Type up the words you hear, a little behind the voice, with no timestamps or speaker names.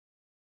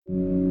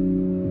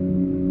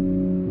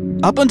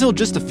Up until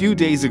just a few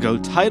days ago,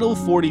 Title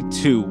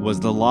 42 was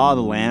the law of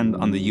the land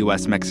on the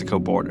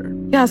U.S.-Mexico border.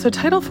 Yeah, so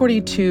Title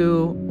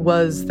 42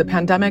 was the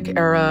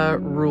pandemic-era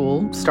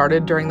rule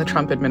started during the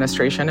Trump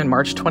administration in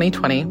March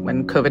 2020,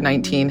 when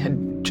COVID-19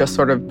 had just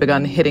sort of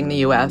begun hitting the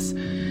U.S.,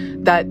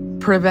 that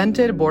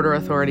prevented border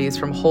authorities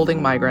from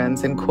holding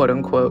migrants in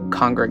quote-unquote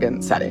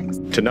congregant settings.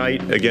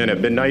 Tonight, again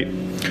at midnight,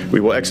 we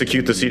will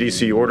execute the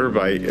CDC order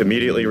by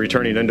immediately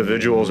returning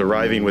individuals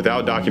arriving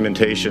without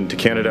documentation to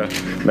Canada,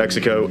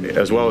 Mexico,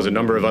 as well as a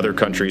number of other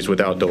countries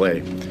without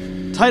delay.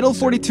 Title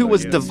 42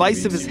 was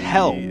divisive as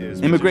hell.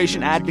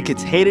 Immigration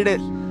advocates hated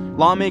it.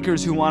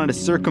 Lawmakers who wanted to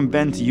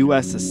circumvent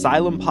U.S.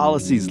 asylum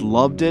policies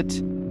loved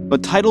it.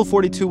 But Title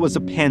 42 was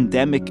a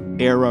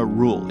pandemic-era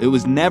rule. It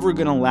was never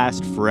going to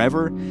last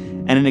forever,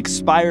 and it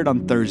expired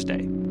on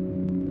Thursday.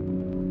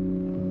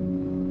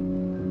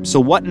 So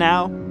what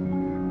now?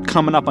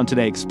 Coming up on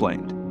Today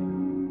Explained.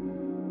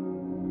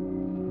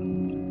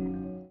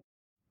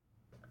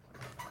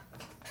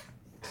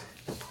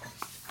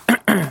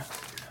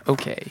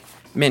 Okay.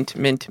 Mint.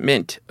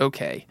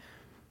 Okay.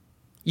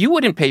 You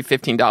wouldn't pay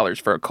 $15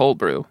 for a cold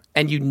brew,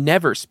 and you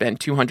never spend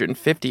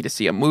 $250 to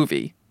see a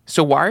movie.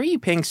 So why are you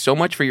paying so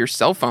much for your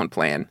cell phone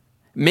plan?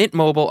 Mint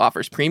Mobile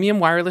offers premium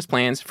wireless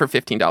plans for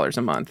 $15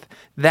 a month.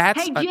 Hey,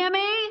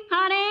 Jimmy,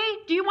 honey,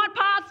 do you want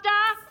pasta?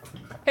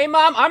 Hey,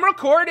 Mom, I'm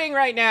recording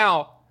right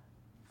now.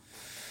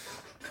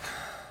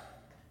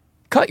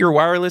 Cut your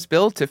wireless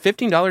bill to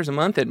 $15 a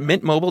month at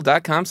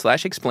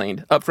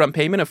mintmobile.com/explained. Upfront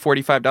payment of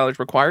 $45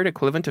 required,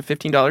 equivalent to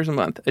 $15 a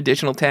month.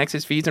 Additional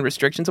taxes, fees, and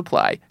restrictions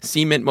apply.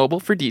 See Mint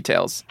Mobile for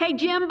details. Hey,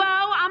 Jimbo,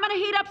 I'm going to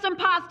heat up some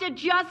pasta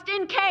just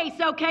in case,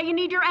 okay? You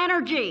need your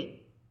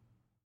energy.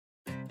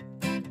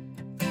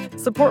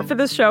 Support for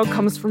this show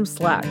comes from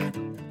Slack.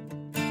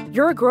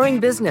 You're a growing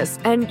business,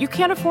 and you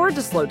can't afford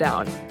to slow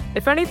down.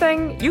 If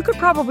anything, you could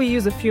probably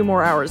use a few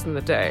more hours in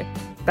the day.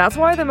 That's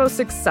why the most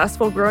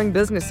successful growing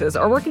businesses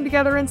are working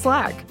together in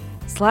Slack.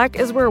 Slack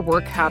is where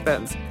work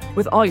happens,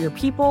 with all your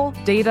people,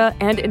 data,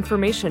 and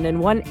information in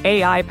one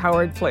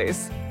AI-powered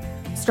place.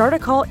 Start a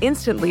call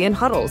instantly in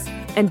huddles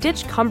and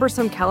ditch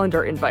cumbersome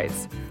calendar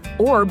invites.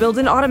 Or build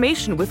an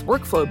automation with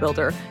Workflow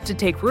Builder to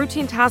take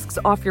routine tasks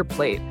off your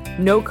plate.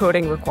 No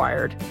coding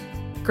required.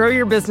 Grow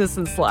your business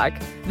in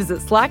Slack.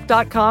 Visit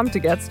slack.com to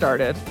get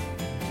started.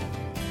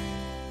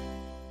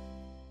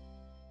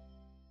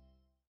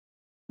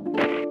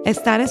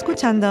 Están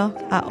escuchando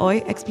a Hoy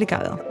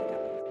Explicado.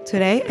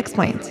 Today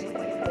Explained.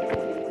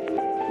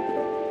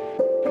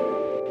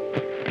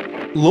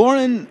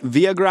 Lauren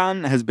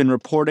Villagran has been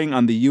reporting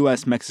on the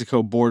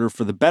U.S.-Mexico border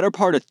for the better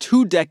part of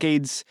 2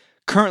 decades,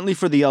 currently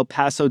for the El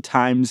Paso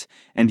Times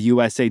and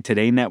USA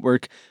Today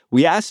Network.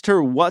 We asked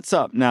her what's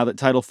up now that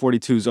Title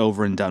 42 is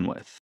over and done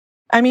with.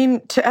 I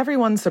mean, to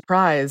everyone's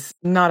surprise,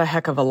 not a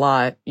heck of a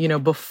lot. You know,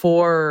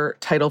 before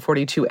Title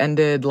 42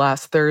 ended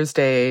last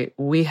Thursday,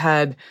 we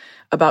had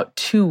about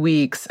 2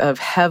 weeks of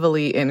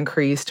heavily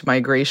increased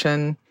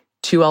migration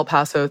to El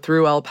Paso,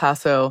 through El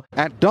Paso.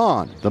 At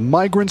dawn, the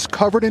migrants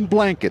covered in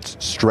blankets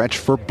stretch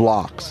for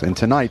blocks. And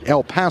tonight,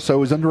 El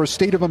Paso is under a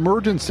state of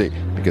emergency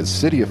because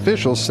city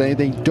officials say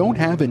they don't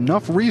have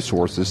enough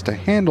resources to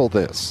handle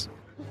this.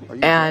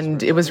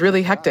 And it was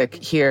really hectic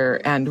here.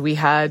 And we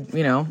had,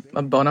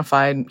 a bona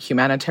fide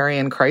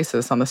humanitarian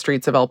crisis on the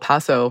streets of El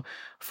Paso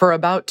for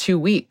about 2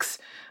 weeks.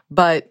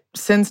 But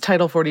since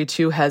Title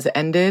 42 has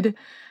ended,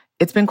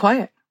 it's been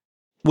quiet.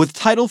 With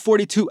Title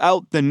 42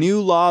 out, the new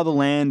law of the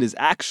land is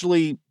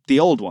actually the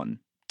old one,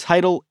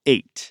 Title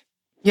 8.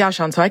 Yeah,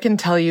 Sean, so I can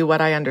tell you what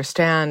I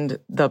understand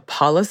the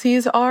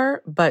policies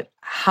are, but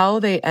how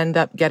they end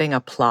up getting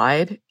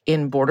applied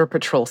in Border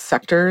Patrol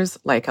sectors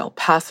like El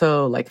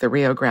Paso, like the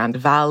Rio Grande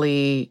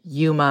Valley,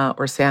 Yuma,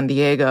 or San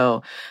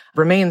Diego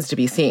remains to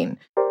be seen.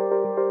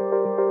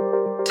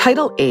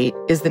 Title 8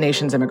 is the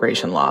nation's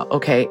immigration law,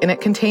 okay? And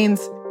it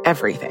contains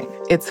everything.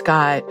 It's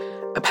got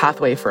a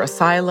pathway for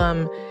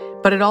asylum,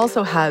 but it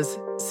also has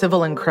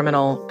civil and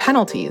criminal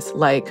penalties,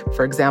 like,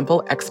 for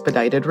example,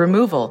 expedited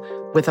removal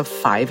with a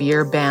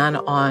 5-year ban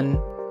on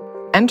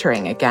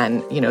entering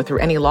again, through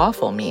any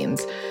lawful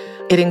means.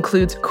 It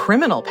includes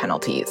criminal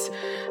penalties,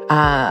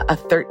 a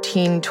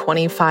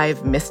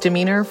 1325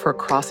 misdemeanor for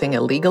crossing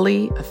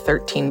illegally, a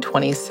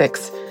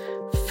 1326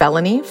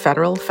 felony,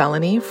 federal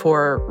felony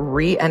for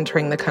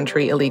re-entering the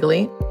country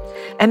illegally.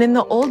 And in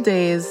the old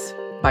days,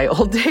 by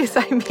old days,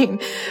 I mean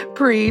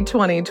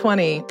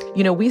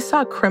pre-2020, we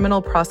saw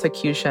criminal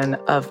prosecution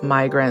of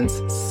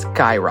migrants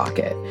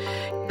skyrocket.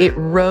 It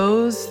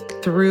rose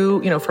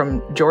through,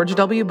 from George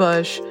W.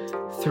 Bush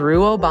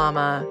through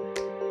Obama,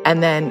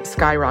 and then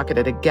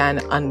skyrocketed again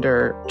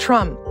under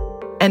Trump.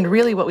 And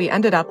really what we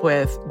ended up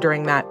with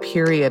during that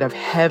period of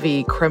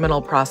heavy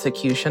criminal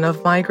prosecution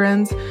of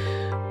migrants,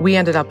 we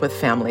ended up with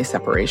family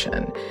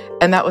separation.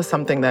 And that was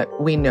something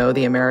that we know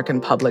the American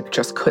public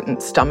just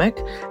couldn't stomach.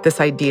 This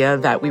idea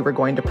that we were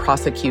going to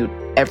prosecute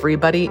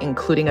everybody,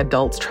 including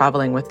adults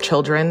traveling with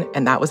children.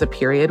 And that was a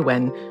period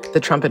when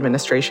the Trump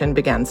administration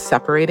began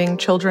separating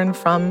children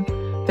from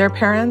their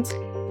parents.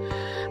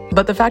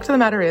 But the fact of the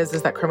matter is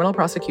that criminal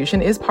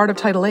prosecution is part of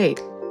Title VIII.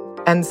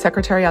 And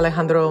Secretary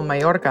Alejandro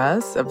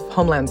Mayorkas of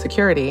Homeland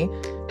Security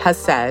has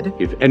said,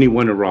 if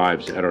anyone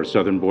arrives at our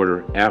southern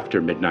border after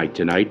midnight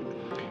tonight,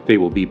 they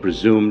will be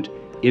presumed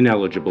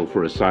ineligible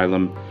for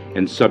asylum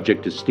and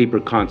subject to steeper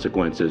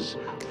consequences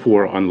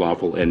for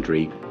unlawful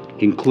entry,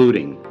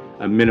 including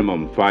a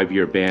minimum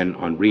 5-year ban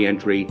on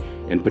re-entry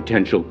and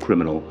potential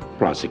criminal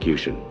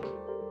prosecution.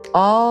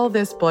 All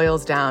this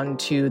boils down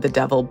to the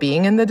devil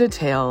being in the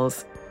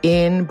details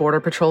in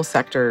Border Patrol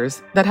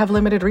sectors that have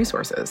limited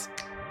resources.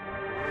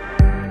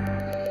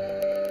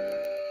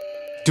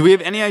 Do we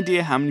have any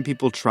idea how many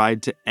people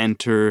tried to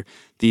enter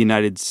the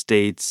United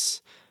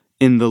States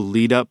in the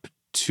lead up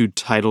to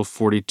Title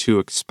 42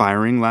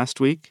 expiring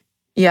last week?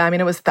 Yeah, I mean,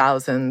 it was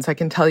thousands. I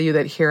can tell you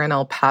that here in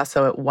El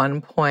Paso at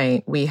one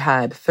point, we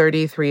had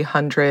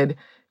 3,300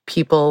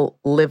 people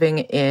living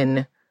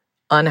in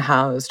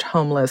unhoused,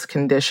 homeless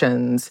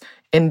conditions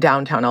in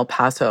downtown El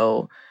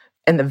Paso,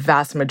 and the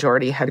vast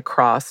majority had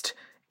crossed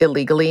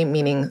illegally,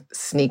 meaning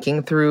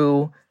sneaking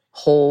through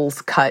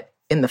holes cut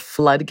in the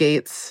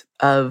floodgates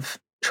of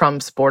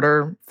Trump's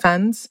border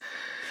fence.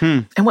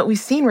 And what we've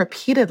seen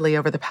repeatedly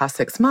over the past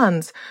 6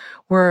 months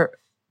were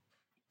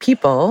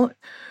people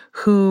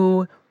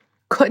who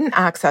couldn't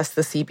access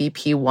the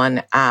CBP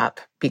One app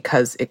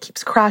because it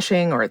keeps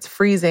crashing or it's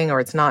freezing or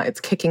it's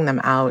kicking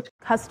them out.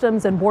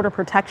 Customs and Border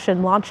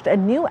Protection launched a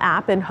new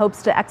app in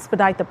hopes to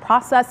expedite the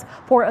process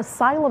for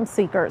asylum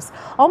seekers.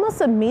 Almost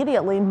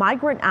immediately,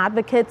 migrant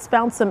advocates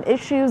found some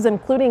issues,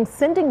 including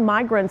sending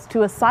migrants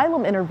to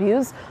asylum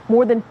interviews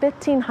more than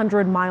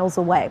 1,500 miles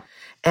away.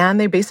 And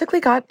they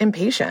basically got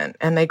impatient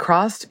and they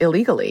crossed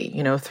illegally,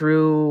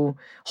 through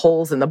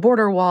holes in the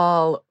border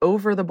wall,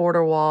 over the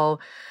border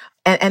wall,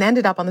 and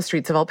ended up on the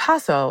streets of El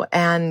Paso.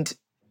 And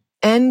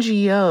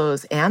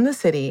NGOs and the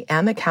city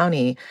and the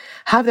county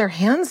have their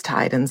hands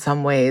tied in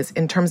some ways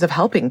in terms of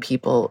helping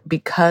people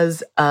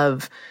because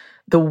of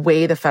the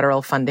way the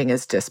federal funding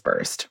is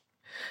dispersed.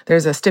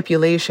 There's a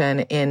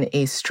stipulation in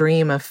a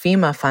stream of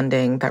FEMA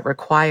funding that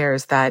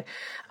requires that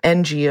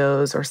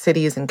NGOs or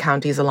cities and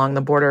counties along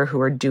the border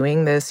who are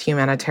doing this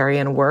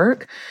humanitarian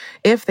work,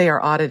 if they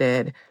are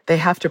audited, they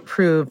have to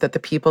prove that the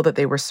people that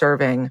they were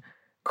serving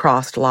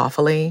crossed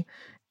lawfully.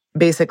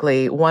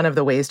 Basically, one of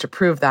the ways to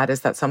prove that is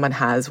that someone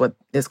has what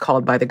is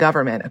called by the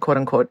government a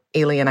quote-unquote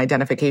alien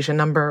identification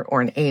number or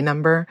an A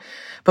number.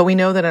 But we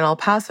know that in El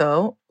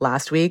Paso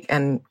last week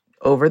and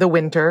over the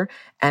winter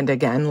and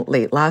again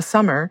late last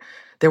summer,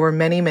 there were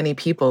many, many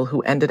people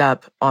who ended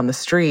up on the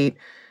street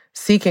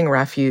seeking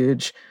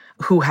refuge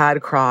who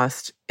had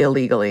crossed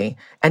illegally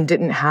and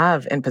didn't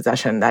have in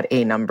possession that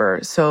A number.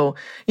 So,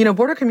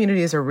 border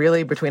communities are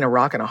really between a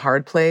rock and a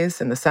hard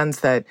place in the sense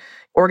that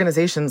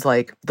organizations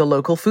like the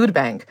local food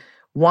bank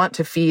want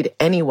to feed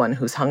anyone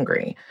who's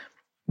hungry,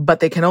 but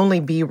they can only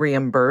be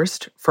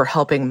reimbursed for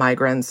helping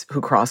migrants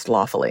who crossed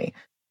lawfully.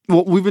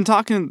 Well, we've been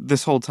talking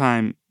this whole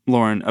time,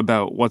 Lauren,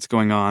 about what's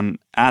going on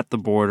at the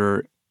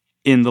border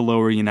in the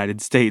lower United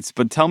States,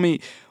 but tell me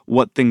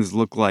what things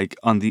look like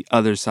on the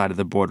other side of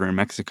the border in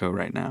Mexico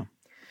right now.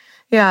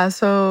 Yeah,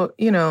 so,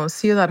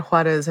 Ciudad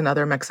Juarez and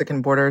other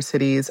Mexican border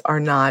cities are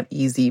not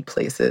easy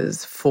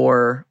places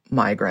for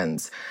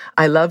migrants.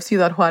 I love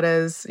Ciudad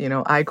Juarez.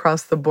 I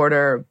cross the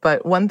border,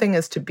 but one thing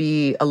is to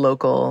be a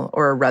local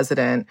or a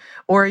resident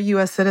or a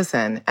U.S.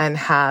 citizen and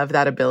have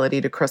that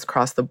ability to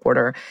crisscross the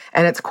border.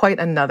 And it's quite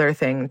another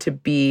thing to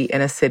be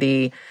in a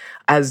city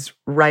as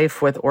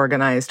rife with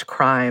organized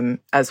crime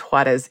as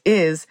Juarez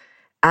is,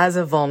 as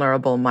a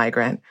vulnerable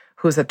migrant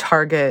who's a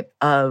target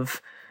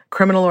of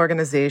criminal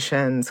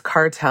organizations,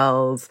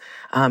 cartels,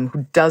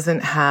 who doesn't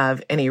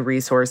have any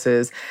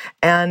resources.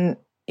 And,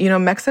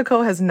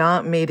 Mexico has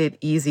not made it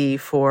easy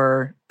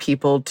for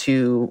people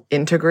to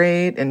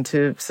integrate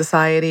into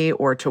society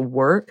or to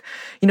work.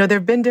 There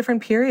have been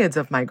different periods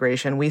of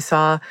migration. We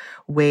saw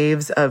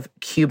waves of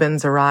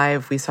Cubans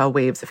arrive. We saw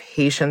waves of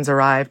Haitians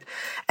arrive.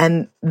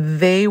 And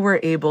they were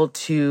able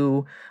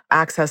to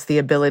access the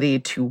ability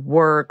to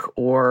work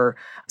or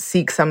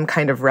seek some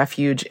kind of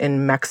refuge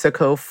in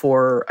Mexico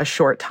for a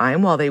short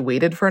time while they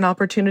waited for an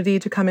opportunity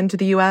to come into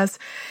the U.S.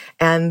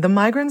 And the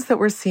migrants that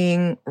we're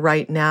seeing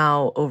right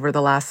now over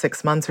the last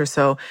 6 months or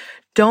so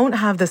don't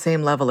have the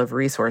same level of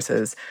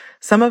resources.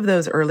 Some of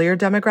those earlier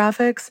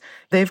demographics,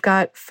 they've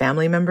got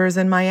family members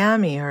in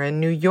Miami or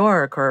in New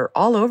York or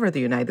all over the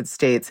United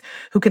States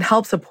who can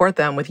help support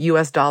them with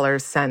U.S.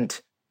 dollars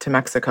sent to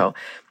Mexico.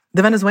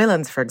 The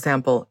Venezuelans, for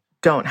example,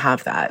 don't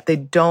have that. They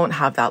don't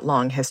have that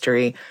long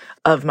history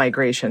of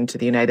migration to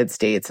the United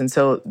States. And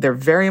so they're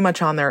very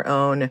much on their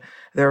own.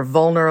 They're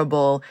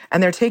vulnerable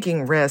and they're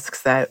taking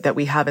risks that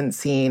we haven't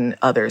seen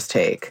others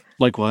take.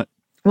 Like what?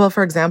 Well,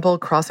 for example,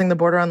 crossing the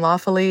border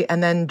unlawfully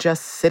and then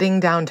just sitting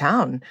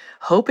downtown,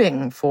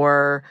 hoping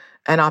for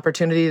an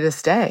opportunity to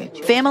stay.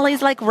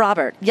 Families like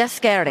Robert,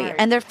 Yascari,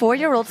 and their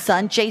 4-year-old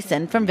son,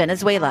 Jason, from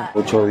Venezuela.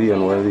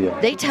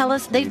 They tell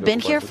us they've been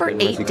here for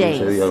 8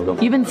 days.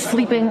 You've been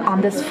sleeping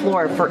on this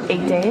floor for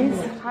 8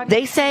 days?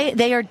 They say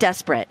they are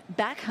desperate.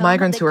 Back home,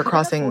 migrants who are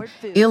crossing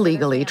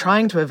illegally,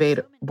 trying to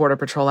evade Border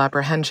Patrol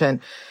apprehension,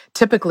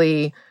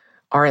 typically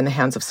are in the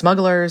hands of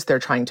smugglers. They're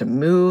trying to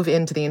move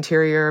into the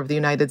interior of the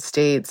United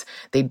States.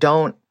 They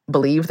don't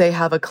believe they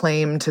have a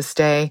claim to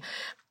stay.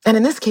 And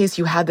in this case,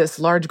 you had this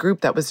large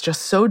group that was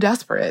just so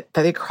desperate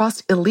that they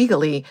crossed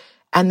illegally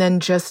and then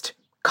just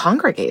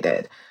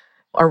congregated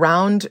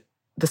around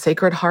the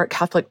Sacred Heart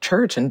Catholic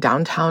Church in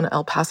downtown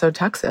El Paso,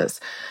 Texas,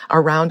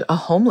 around a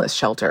homeless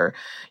shelter,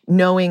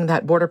 knowing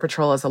that Border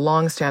Patrol has a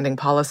longstanding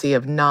policy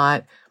of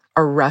not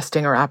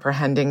arresting or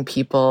apprehending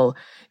people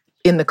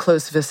in the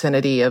close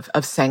vicinity of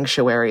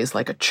sanctuaries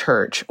like a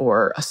church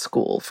or a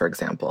school, for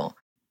example.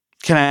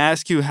 Can I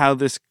ask you how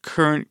this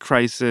current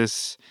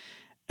crisis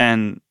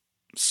and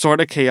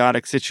sort of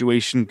chaotic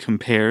situation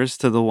compares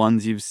to the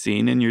ones you've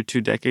seen in your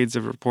 2 decades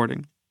of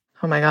reporting?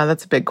 Oh my God,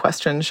 that's a big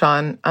question,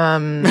 Sean.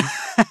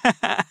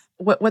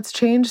 What's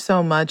changed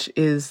so much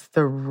is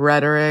the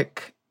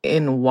rhetoric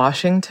in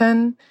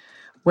Washington,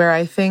 where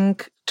I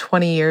think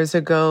 20 years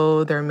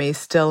ago, there may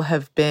still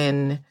have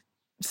been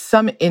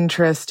some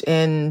interest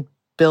in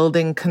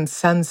building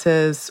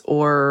consensus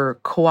or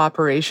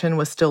cooperation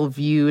was still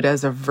viewed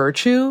as a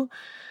virtue.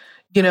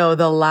 You know,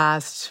 the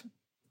last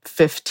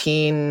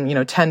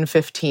 10,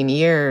 15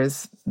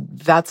 years,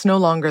 that's no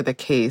longer the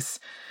case.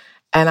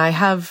 And I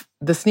have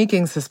the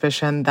sneaking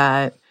suspicion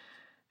that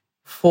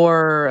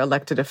for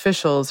elected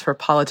officials, for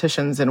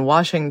politicians in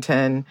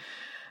Washington,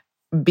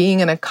 being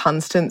in a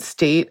constant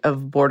state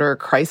of border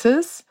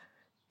crisis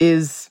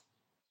is,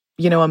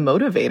 a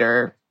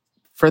motivator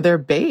for their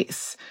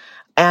base.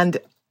 And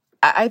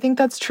I think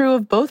that's true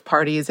of both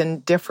parties in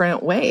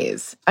different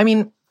ways. I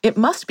mean, it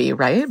must be,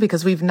 right?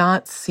 Because we've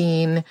not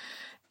seen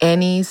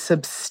any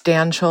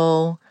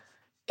substantial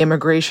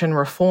immigration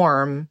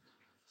reform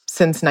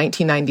since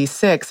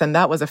 1996, and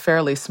that was a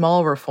fairly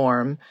small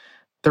reform.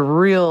 The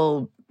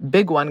real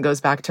big one goes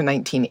back to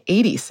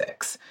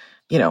 1986,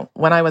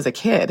 when I was a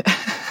kid.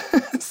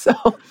 So,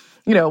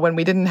 when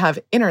we didn't have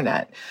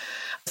internet.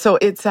 So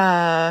it's,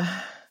 I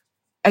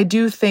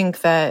do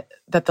think that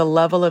the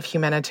level of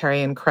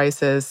humanitarian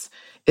crisis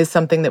is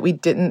something that we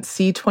didn't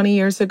see 20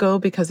 years ago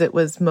because it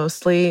was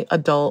mostly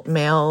adult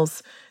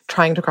males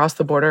trying to cross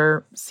the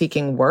border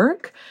seeking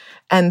work.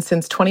 And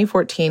since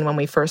 2014, when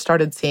we first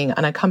started seeing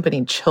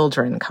unaccompanied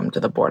children come to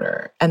the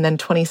border, and then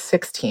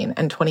 2016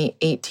 and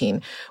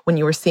 2018, when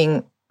you were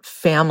seeing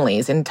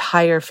families,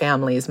 entire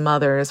families,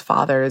 mothers,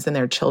 fathers, and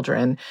their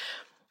children,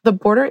 the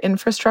border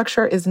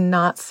infrastructure is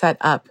not set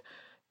up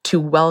to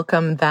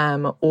welcome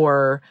them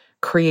or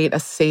create a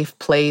safe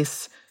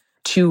place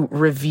to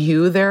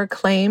review their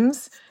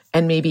claims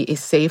and maybe a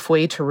safe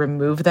way to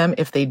remove them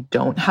if they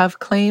don't have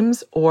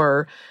claims,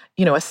 or,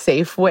 a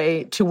safe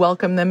way to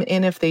welcome them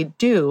in if they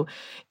do.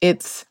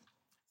 It's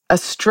a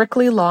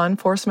strictly law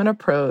enforcement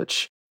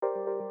approach.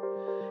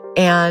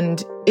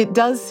 And it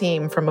does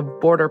seem from a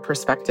border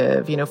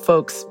perspective,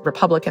 folks,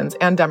 Republicans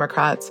and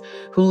Democrats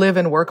who live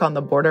and work on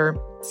the border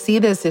see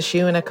this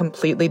issue in a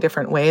completely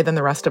different way than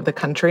the rest of the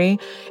country.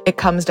 It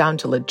comes down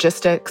to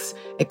logistics.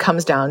 It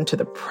comes down to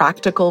the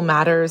practical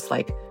matters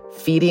like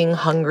feeding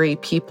hungry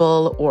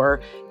people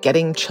or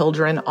getting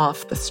children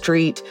off the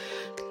street.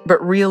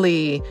 But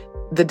really,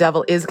 the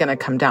devil is going to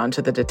come down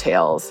to the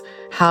details.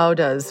 How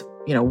does,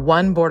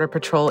 one Border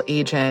Patrol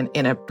agent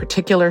in a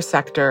particular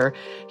sector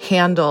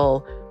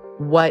handle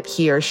what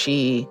he or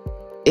she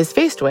is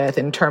faced with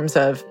in terms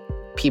of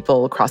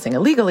people crossing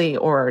illegally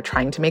or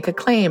trying to make a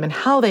claim, and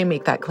how they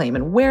make that claim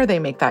and where they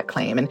make that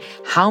claim and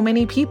how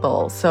many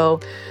people. So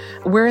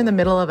we're in the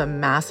middle of a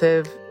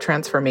massive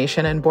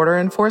transformation in border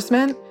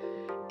enforcement,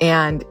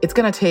 and it's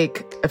going to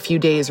take a few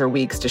days or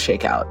weeks to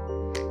shake out.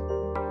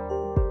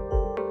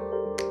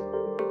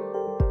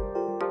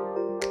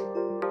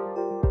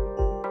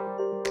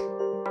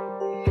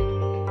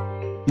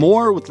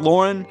 More with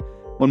Lauren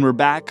when we're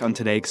back on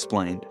Today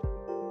Explained.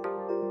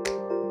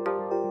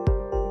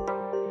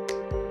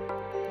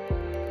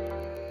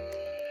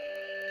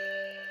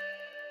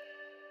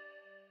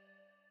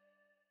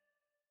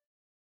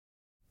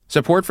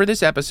 Support for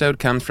this episode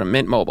comes from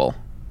Mint Mobile.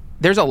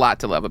 There's a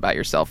lot to love about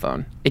your cell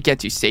phone. It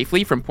gets you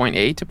safely from point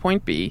A to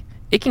point B.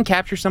 It can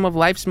capture some of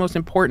life's most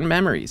important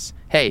memories.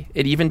 Hey,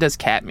 it even does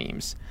cat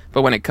memes.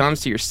 But when it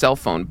comes to your cell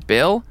phone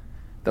bill,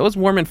 those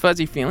warm and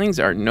fuzzy feelings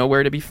are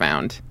nowhere to be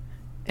found.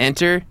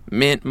 Enter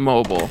Mint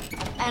Mobile.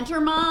 Enter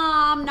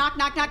Mom. Knock,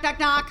 knock, knock, knock,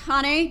 knock.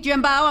 Honey,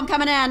 Jimbo, I'm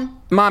coming in.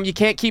 Mom, you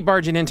can't keep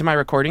barging into my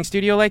recording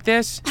studio like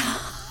this.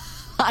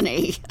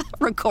 Honey,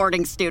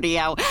 recording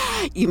studio.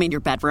 You mean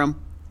your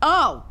bedroom?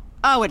 Oh,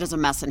 it is a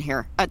mess in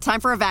here. Time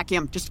for a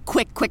vacuum. Just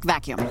quick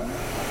vacuum.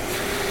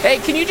 Hey,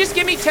 can you just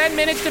give me 10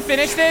 minutes to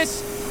finish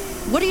this?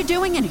 What are you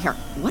doing in here?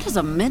 What is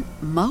a Mint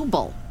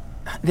Mobile?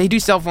 They do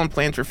cell phone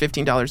plans for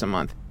 $15 a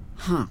month.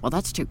 Huh, well,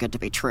 that's too good to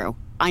be true.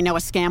 I know a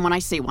scam when I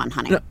see one,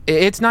 honey. No,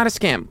 it's not a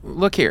scam.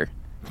 Look here.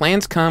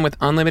 Plans come with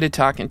unlimited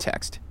talk and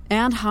text.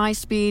 And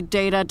high-speed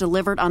data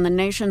delivered on the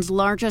nation's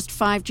largest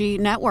 5G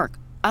network.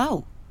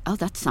 Oh,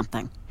 that's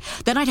something.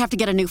 Then I'd have to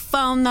get a new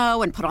phone,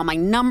 though, and put all my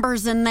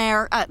numbers in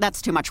there.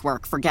 That's too much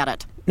work. Forget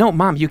it. No,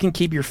 Mom, you can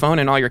keep your phone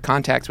and all your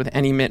contacts with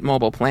any Mint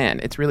Mobile plan.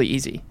 It's really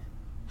easy.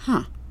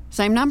 Huh.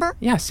 Same number?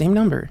 Yeah, same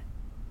number.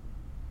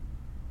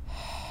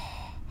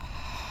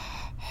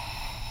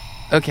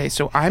 Okay,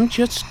 so I'm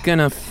just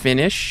gonna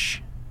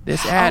finish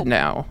this ad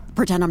now.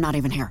 Pretend I'm not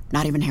even here.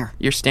 Not even here.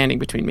 You're standing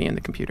between me and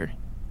the computer.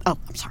 Oh,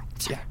 I'm sorry.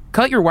 Yeah.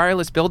 Cut your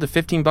wireless bill to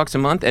 $15 a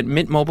month at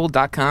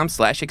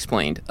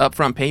mintmobile.com/explained.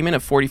 Upfront payment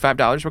of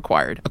 $45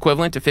 required,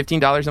 equivalent to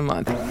 $15 a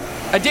month.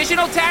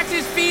 Additional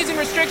taxes, fees, and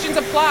restrictions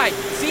apply.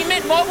 See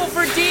Mint Mobile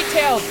for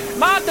details.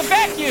 Mom, the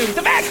vacuum!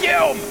 The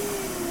vacuum!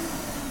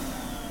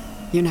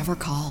 You never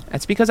call.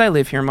 That's because I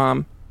live here,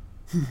 Mom.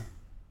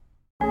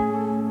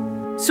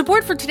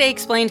 Support for Today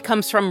Explained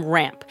comes from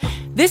Ramp.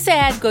 This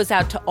ad goes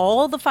out to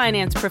all the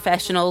finance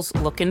professionals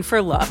looking for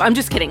love. I'm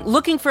just kidding.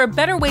 Looking for a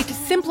better way to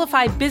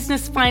simplify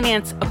business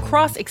finance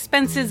across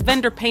expenses,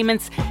 vendor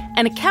payments,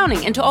 and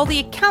accounting. And to all the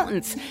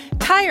accountants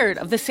tired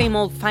of the same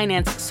old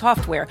finance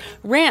software,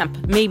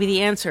 Ramp may be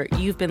the answer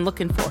you've been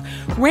looking for.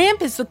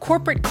 Ramp is the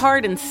corporate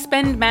card and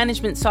spend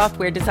management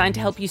software designed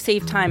to help you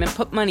save time and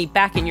put money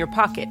back in your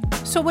pocket.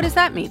 So what does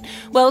that mean?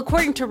 Well,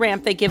 according to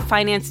Ramp, they give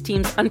finance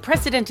teams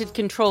unprecedented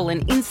control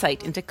and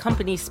insight into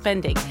company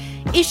spending,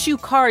 issue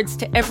cards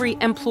to every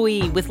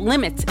employee with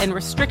limits and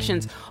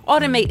restrictions,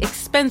 automate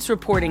expense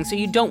reporting so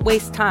you don't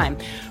waste time.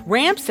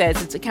 Ramp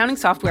says its accounting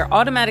software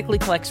automatically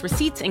collects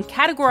receipts and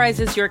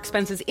categorizes your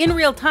expenses in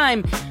real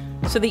time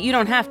so that you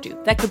don't have to.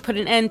 That could put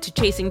an end to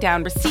chasing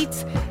down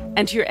receipts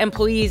and to your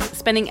employees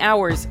spending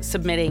hours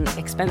submitting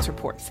expense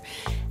reports.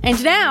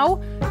 And now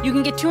you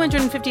can get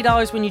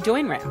 $250 when you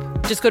join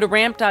Ramp. Just go to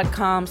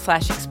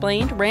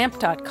ramp.com/explained,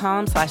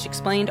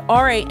 ramp.com/explained,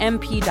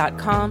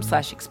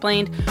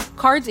 ramp.com/explained.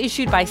 Cards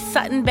issued by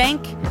Sutton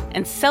Bank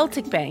and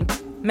Celtic Bank,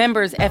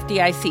 members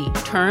FDIC.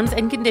 Terms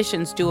and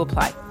conditions do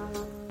apply.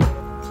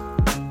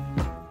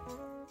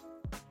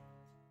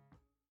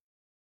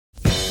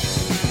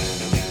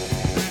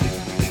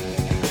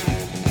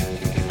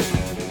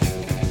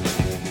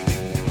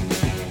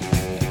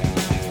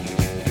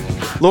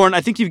 Lauren,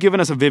 I think you've given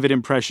us a vivid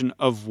impression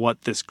of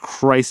what this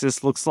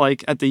crisis looks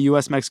like at the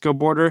U.S.-Mexico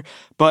border.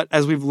 But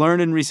as we've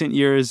learned in recent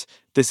years,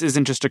 this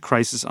isn't just a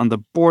crisis on the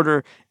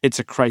border. It's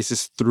a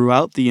crisis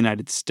throughout the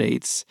United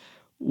States.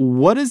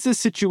 What does this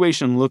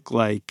situation look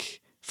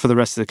like for the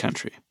rest of the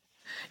country?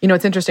 You know,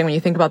 it's interesting when you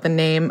think about the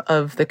name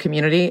of the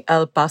community,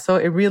 El Paso,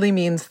 it really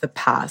means the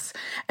pass.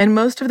 And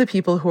most of the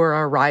people who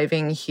are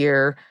arriving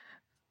here,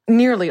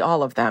 nearly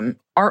all of them,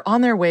 are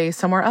on their way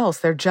somewhere else.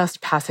 They're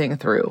just passing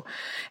through.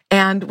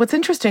 And what's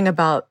interesting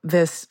about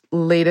this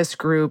latest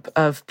group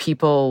of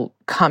people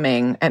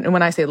coming, and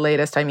when I say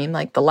latest, I mean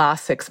like the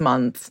last 6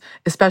 months,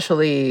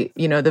 especially,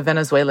 you know, the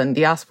Venezuelan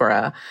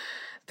diaspora,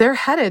 they're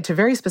headed to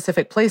very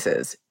specific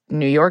places.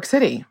 New York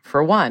City,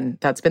 for one.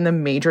 That's been the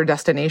major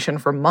destination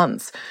for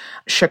months.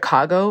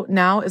 Chicago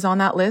now is on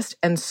that list,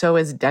 and so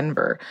is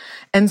Denver.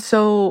 And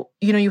so,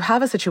 you know, you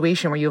have a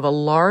situation where you have a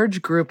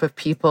large group of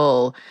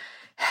people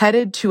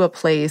headed to a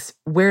place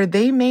where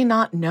they may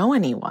not know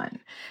anyone.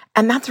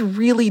 And that's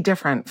really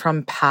different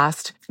from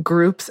past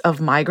groups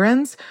of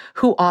migrants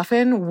who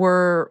often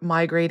were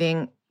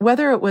migrating,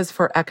 whether it was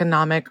for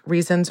economic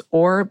reasons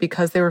or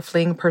because they were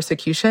fleeing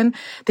persecution.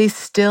 They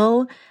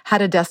still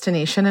had a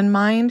destination in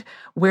mind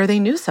where they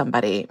knew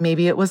somebody.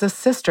 Maybe it was a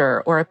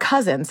sister or a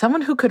cousin,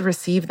 someone who could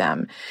receive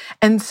them.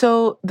 And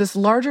so this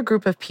larger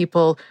group of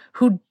people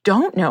who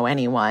don't know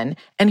anyone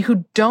and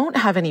who don't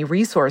have any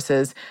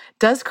resources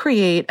does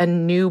create a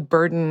new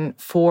burden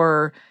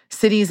for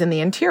cities in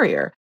the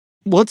interior.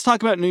 Well, let's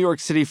talk about New York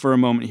City for a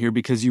moment here,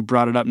 because you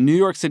brought it up. New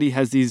York City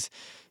has these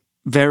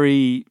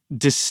very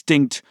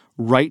distinct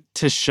right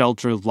to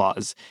shelter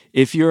laws.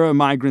 If you're a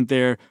migrant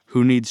there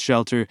who needs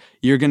shelter,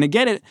 you're going to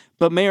get it.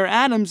 But Mayor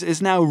Adams is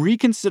now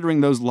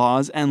reconsidering those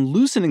laws and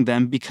loosening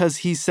them because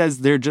he says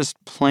they're just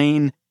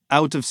plain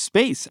out of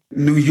space.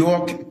 New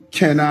York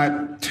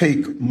cannot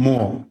take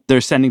more.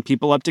 They're sending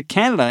people up to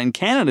Canada, and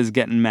Canada's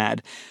getting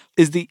mad.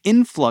 Is the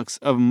influx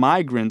of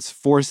migrants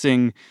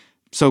forcing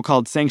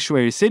so-called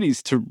sanctuary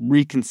cities to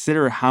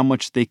reconsider how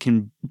much they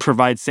can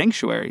provide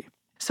sanctuary?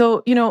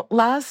 So, you know,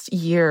 last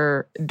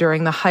year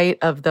during the height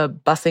of the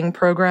busing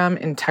program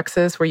in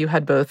Texas, where you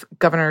had both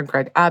Governor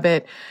Greg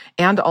Abbott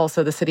and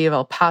also the city of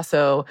El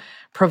Paso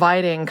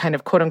providing kind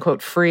of quote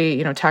unquote free,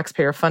 you know,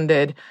 taxpayer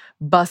funded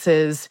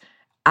buses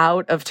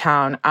out of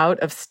town, out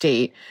of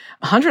state,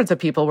 hundreds of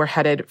people were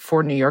headed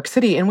for New York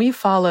City. And we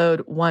followed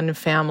one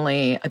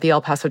family at the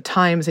El Paso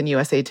Times and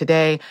USA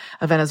Today,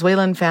 a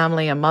Venezuelan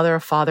family, a mother,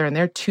 a father, and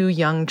their 2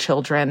 young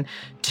children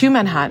to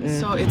Manhattan.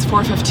 So it's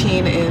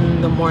 4:15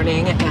 in the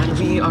morning, and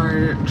we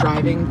are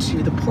driving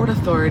to the Port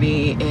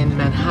Authority in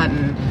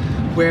Manhattan,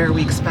 where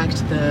we expect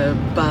the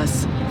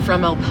bus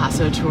from El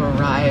Paso to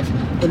arrive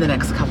in the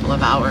next couple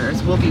of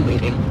hours. We'll be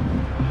waiting.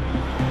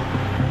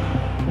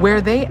 where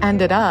they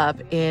ended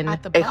up in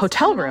a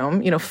hotel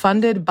room,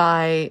 funded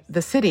by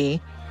the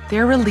city.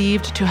 They're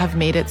relieved to have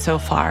made it so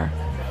far,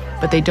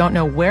 but they don't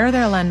know where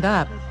they'll end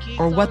up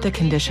or what the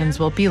conditions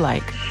will be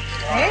like.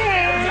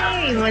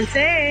 Hey,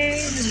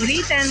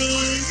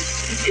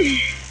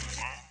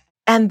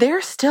 And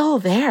they're still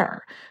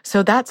there.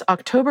 So that's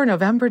October,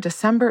 November,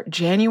 December,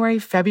 January,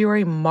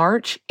 February,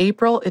 March,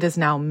 April. It is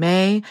now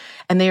May.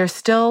 And they are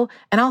still,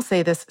 and I'll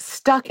say this,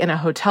 stuck in a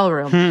hotel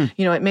room.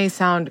 It may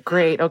sound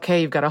great.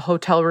 Okay, you've got a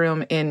hotel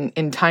room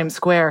in Times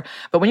Square.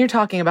 But when you're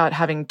talking about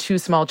having 2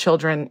 small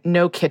children,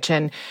 no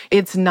kitchen,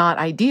 it's not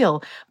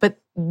ideal. But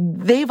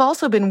they've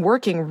also been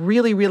working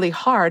really, really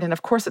hard. And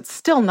of course, it's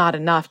still not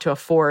enough to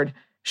afford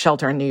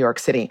shelter in New York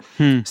City.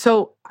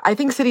 So I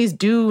think cities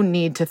do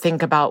need to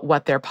think about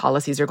what their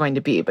policies are going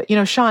to be. But,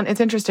 Sean, it's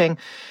interesting.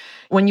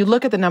 When you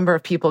look at the number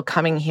of people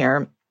coming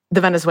here, the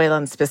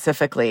Venezuelans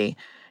specifically,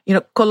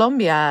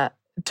 Colombia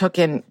took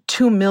in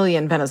 2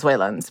 million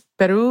Venezuelans.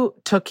 Peru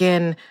took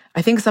in,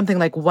 I think, something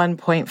like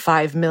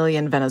 1.5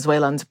 million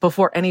Venezuelans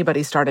before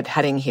anybody started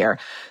heading here.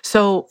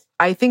 So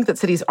I think that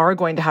cities are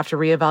going to have to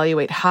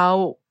reevaluate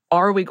how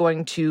are we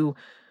going to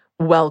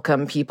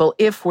welcome people,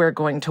 if we're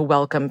going to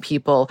welcome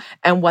people,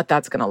 and what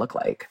that's going to look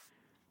like.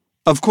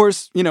 Of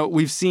course,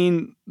 we've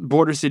seen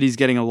border cities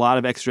getting a lot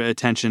of extra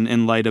attention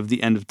in light of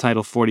the end of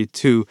Title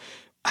 42.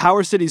 How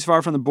are cities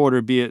far from the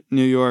border, be it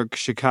New York,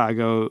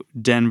 Chicago,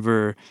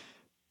 Denver,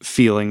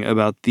 feeling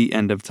about the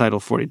end of Title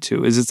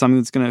 42? Is it something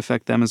that's going to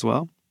affect them as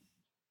well?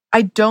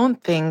 I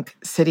don't think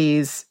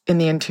cities in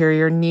the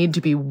interior need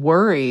to be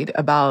worried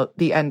about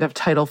the end of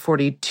Title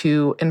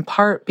 42, in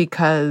part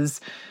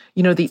because,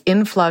 the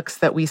influx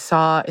that we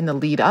saw in the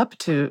lead up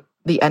to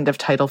the end of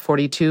Title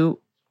 42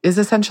 is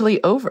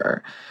essentially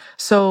over.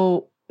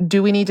 So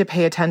do we need to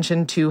pay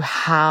attention to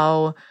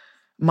how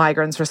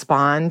migrants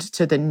respond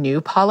to the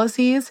new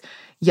policies?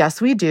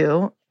 Yes, we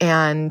do.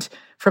 And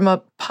from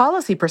a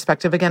policy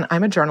perspective, again,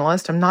 I'm a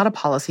journalist, I'm not a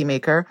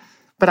policymaker,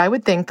 but I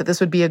would think that this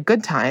would be a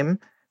good time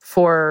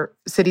for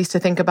cities to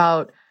think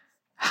about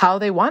how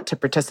they want to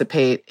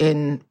participate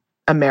in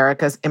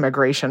America's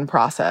immigration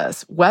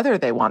process, whether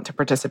they want to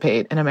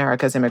participate in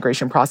America's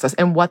immigration process,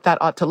 and what that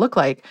ought to look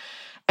like.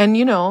 And,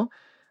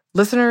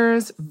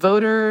 listeners,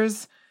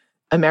 voters,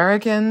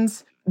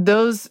 Americans,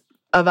 those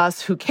of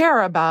us who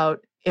care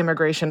about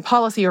immigration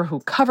policy or who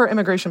cover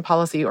immigration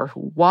policy or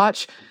who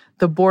watch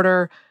the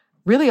border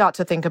really ought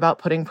to think about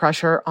putting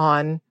pressure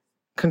on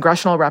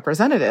congressional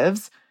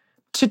representatives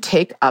to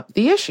take up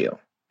the issue.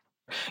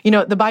 The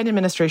Biden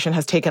administration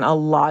has taken a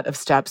lot of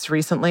steps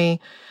recently,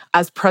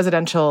 as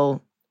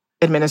presidential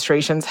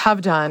administrations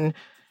have done,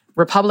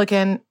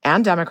 Republican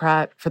and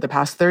Democrat, for the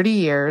past 30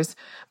 years.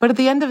 But at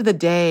the end of the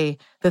day,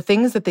 the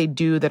things that they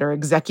do that are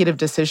executive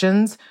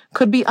decisions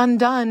could be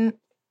undone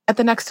at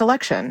the next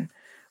election.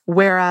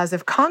 Whereas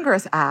if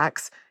Congress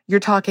acts, you're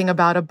talking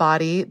about a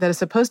body that is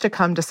supposed to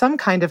come to some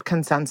kind of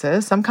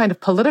consensus, some kind of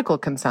political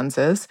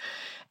consensus,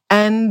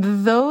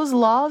 and those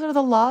laws are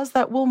the laws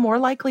that will more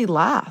likely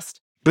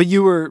last. But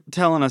you were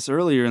telling us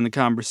earlier in the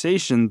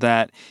conversation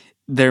that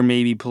there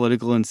may be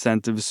political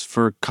incentives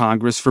for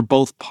Congress, for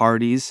both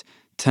parties,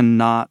 to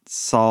not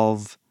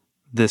solve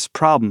this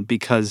problem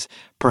because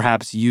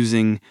perhaps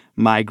using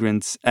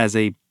migrants as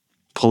a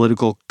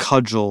political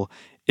cudgel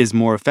is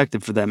more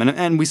effective for them.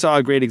 And we saw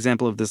a great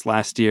example of this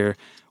last year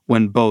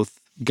when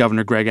both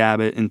Governor Greg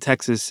Abbott in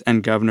Texas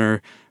and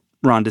Governor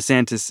Ron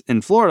DeSantis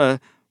in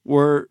Florida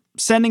were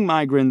sending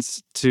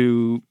migrants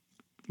to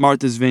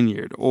Martha's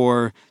Vineyard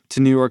or to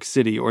New York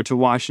City or to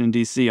Washington,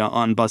 D.C.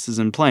 on buses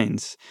and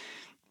planes.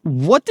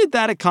 What did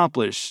that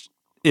accomplish,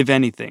 if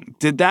anything?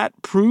 Did that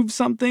prove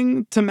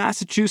something to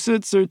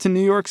Massachusetts or to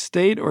New York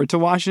State or to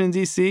Washington,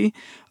 D.C.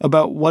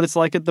 about what it's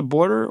like at the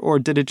border, or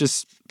did it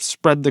just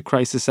spread the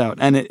crisis out?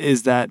 And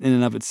is that in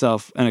and of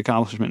itself an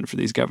accomplishment for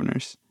these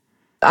governors?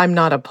 I'm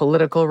not a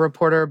political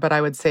reporter, but I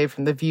would say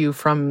from the view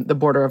from the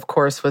border, of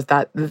course, was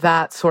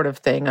that sort of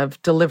thing of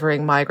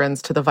delivering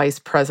migrants to the vice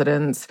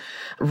president's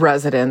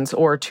residence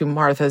or to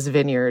Martha's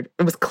Vineyard.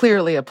 It was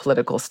clearly a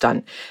political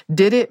stunt.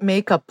 Did it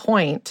make a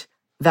point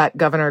that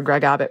Governor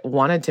Greg Abbott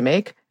wanted to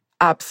make?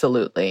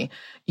 Absolutely.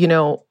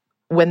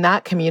 When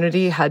that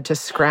community had to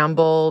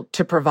scramble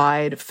to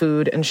provide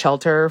food and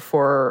shelter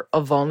for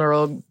a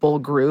vulnerable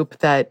group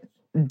that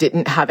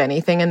didn't have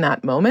anything in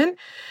that moment,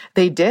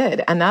 they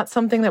did. And that's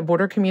something that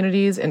border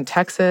communities in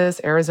Texas,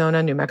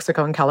 Arizona, New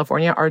Mexico, and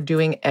California are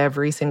doing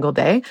every single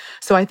day.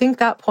 So I think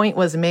that point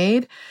was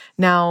made.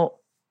 Now,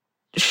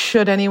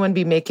 should anyone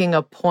be making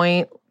a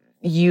point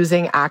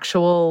using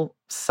actual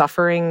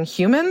suffering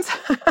humans?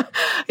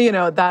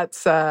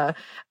 That's,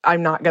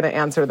 I'm not going to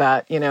answer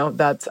that.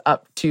 That's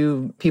up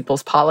to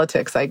people's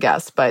politics, I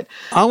guess. But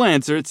I'll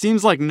answer. It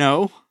seems like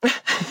no.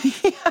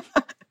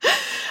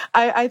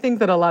 I think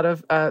that a lot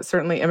of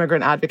certainly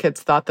immigrant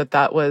advocates thought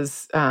that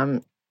was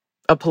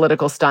a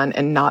political stunt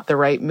and not the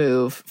right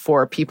move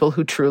for people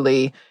who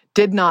truly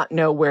did not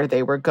know where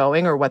they were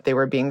going or what they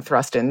were being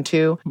thrust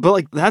into.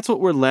 But that's what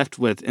we're left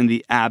with in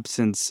the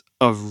absence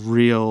of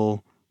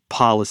real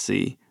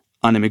policy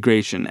on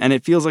immigration. And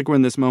it feels like we're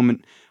in this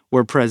moment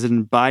where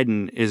President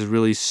Biden is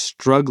really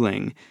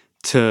struggling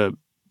to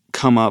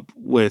come up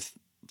with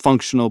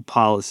functional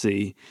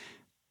policy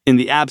in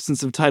the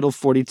absence of Title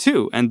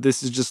 42. And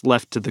this is just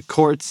left to the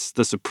courts,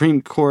 the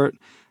Supreme Court,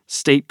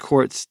 state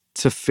courts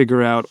to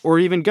figure out, or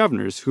even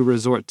governors who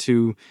resort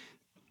to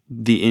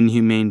the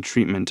inhumane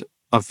treatment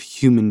of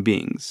human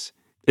beings.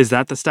 Is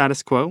that the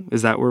status quo?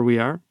 Is that where we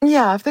are?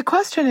 Yeah, if the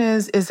question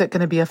is it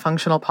going to be a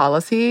functional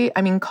policy?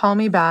 I mean, call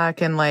me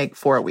back in like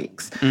 4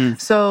 weeks.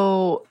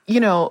 So,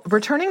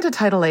 returning to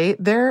Title 8,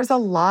 there's a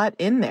lot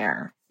in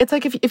there. It's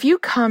like if you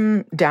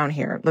come down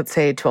here, let's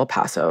say to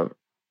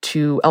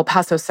El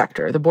Paso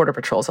sector, the Border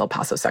Patrol's El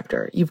Paso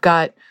sector, you've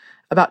got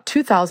about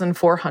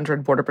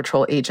 2,400 Border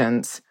Patrol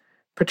agents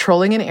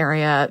patrolling an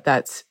area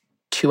that's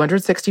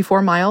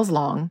 264 miles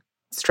long,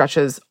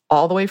 stretches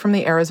all the way from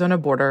the Arizona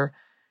border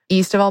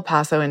east of El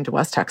Paso into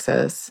West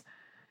Texas,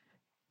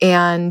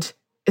 and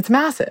it's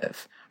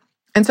massive.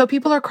 And so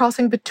people are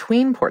crossing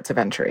between ports of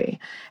entry.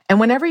 And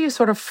whenever you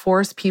sort of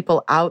force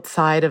people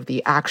outside of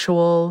the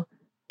actual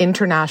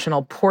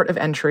international port of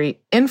entry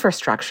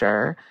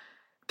infrastructure,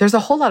 there's a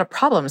whole lot of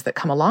problems that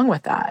come along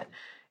with that.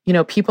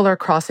 People are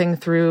crossing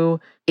through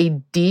a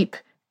deep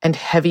and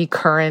heavy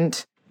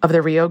current of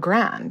the Rio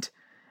Grande.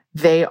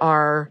 They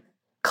are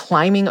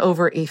climbing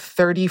over a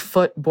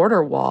 30-foot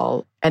border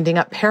wall, ending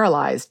up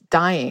paralyzed,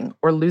 dying,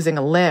 or losing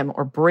a limb,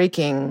 or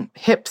breaking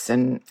hips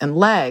and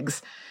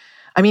legs.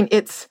 I mean,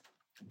 it's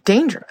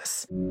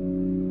dangerous.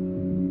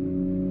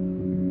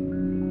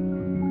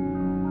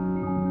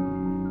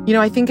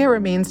 I think it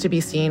remains to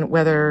be seen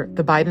whether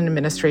the Biden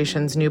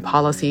administration's new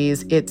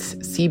policies, its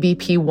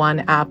CBP One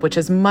app, which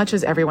as much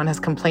as everyone has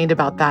complained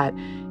about that,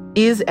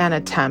 is an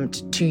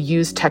attempt to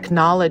use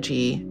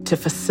technology to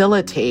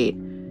facilitate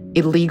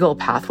a legal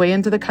pathway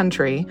into the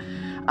country.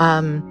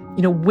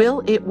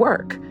 Will it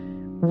work?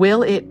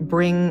 Will it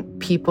bring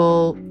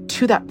people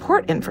to that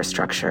port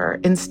infrastructure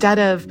instead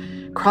of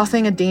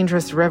crossing a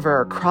dangerous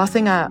river,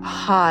 crossing a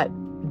hot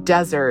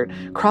desert,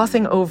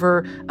 crossing over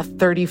a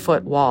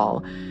 30-foot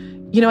wall?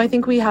 I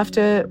think we have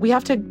to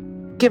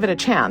give it a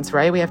chance,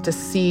 right? We have to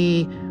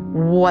see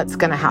what's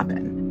going to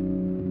happen.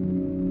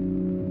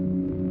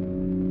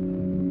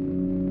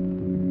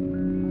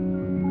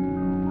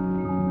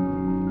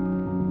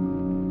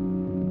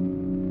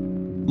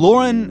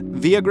 Lauren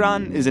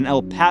Villagran is an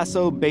El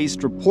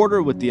Paso-based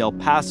reporter with the El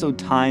Paso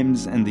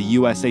Times and the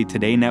USA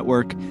Today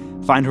Network.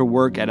 Find her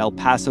work at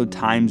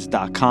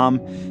elpasotimes.com.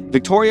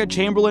 Victoria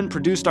Chamberlain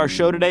produced our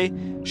show today.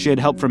 She had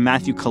help from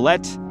Matthew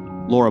Collette,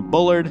 Laura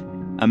Bullard,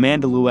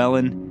 Amanda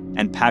Llewellyn,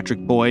 and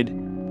Patrick Boyd.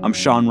 I'm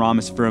Sean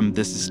Rameswaram.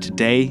 This is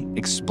Today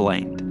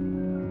Explained.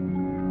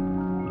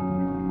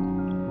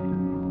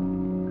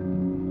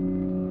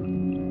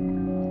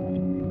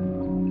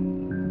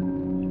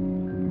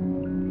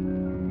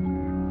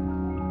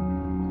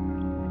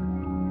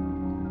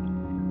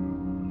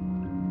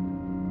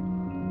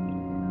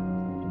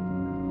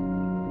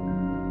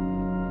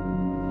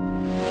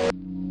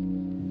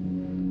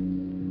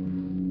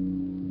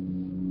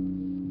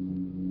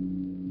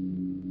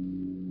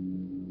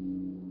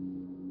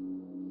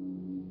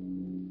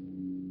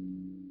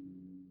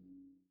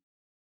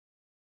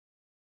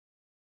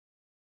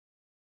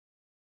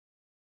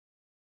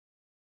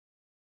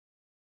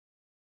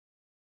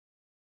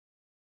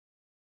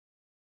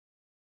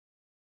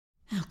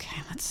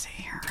 Okay, let's see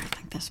here. I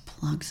think this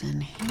plugs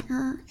in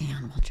here,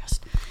 and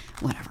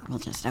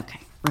okay,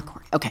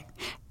 record. Okay.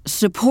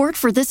 Support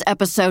for this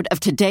episode of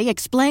Today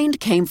Explained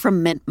came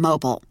from Mint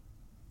Mobile.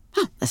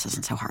 Oh, this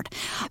isn't so hard.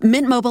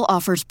 Mint Mobile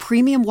offers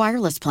premium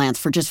wireless plans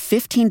for just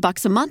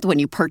 $15 a month when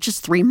you purchase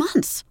 3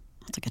 months.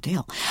 That's a good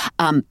deal.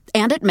 And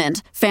at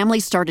Mint,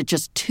 families start at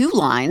just 2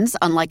 lines,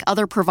 unlike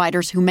other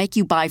providers who make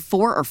you buy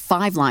 4 or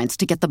 5 lines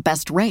to get the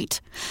best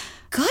rate.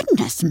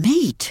 Goodness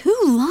me, 2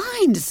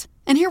 lines.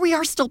 And here we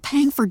are still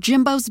paying for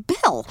Jimbo's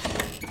bill.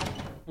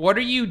 What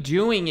are you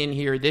doing in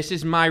here? This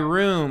is my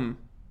room.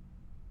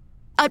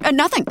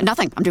 Nothing.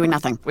 I'm doing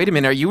nothing. Wait a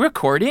minute. Are you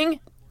recording?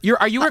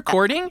 Are you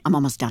recording? I'm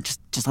almost done.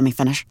 Just let me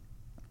finish.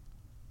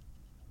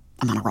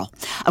 I'm on a roll.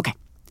 Okay.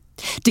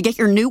 To get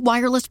your new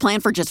wireless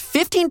plan for just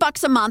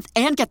 $15 a month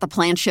and get the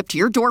plan shipped to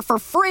your door for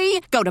free,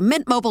 go to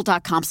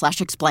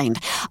mintmobile.com/explained.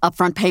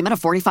 Upfront payment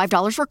of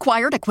 $45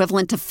 required,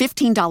 equivalent to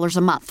 $15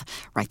 a month.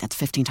 Right, that's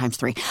 15 times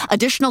 3.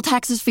 Additional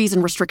taxes, fees,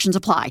 and restrictions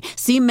apply.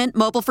 See Mint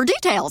Mobile for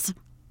details.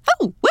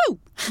 Oh, woo!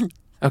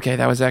 Okay,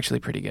 that was actually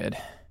pretty good.